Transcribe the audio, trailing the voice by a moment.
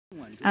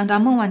And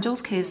on Meng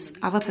Wanzhou's case,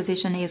 our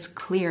position is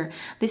clear.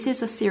 This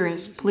is a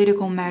serious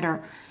political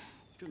matter.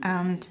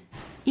 And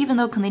even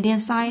though Canadian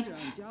side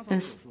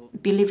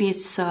believe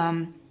it's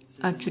a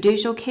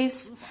judicial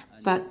case,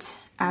 but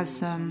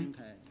as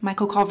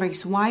Michael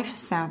Kovrig's wife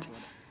said,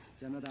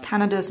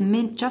 Canada's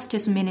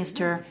Justice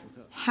Minister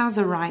has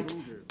a right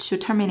to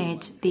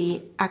terminate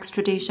the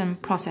extradition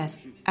process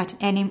at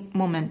any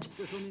moment.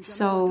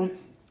 So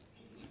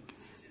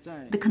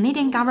the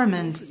Canadian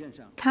government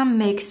can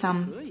make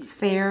some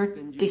fair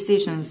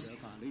decisions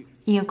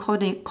in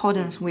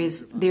accordance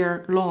with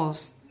their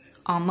laws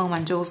on Meng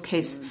Wanzhou's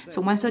case.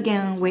 So once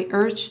again, we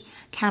urge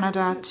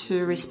Canada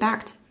to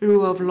respect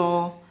rule of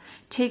law,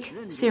 take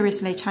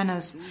seriously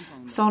China's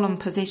solemn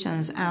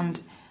positions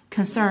and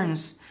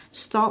concerns,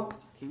 stop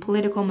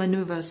political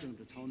maneuvers,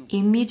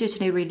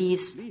 immediately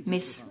release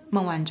Ms.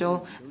 Meng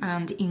Wanzhou,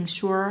 and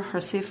ensure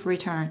her safe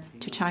return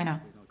to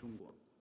China.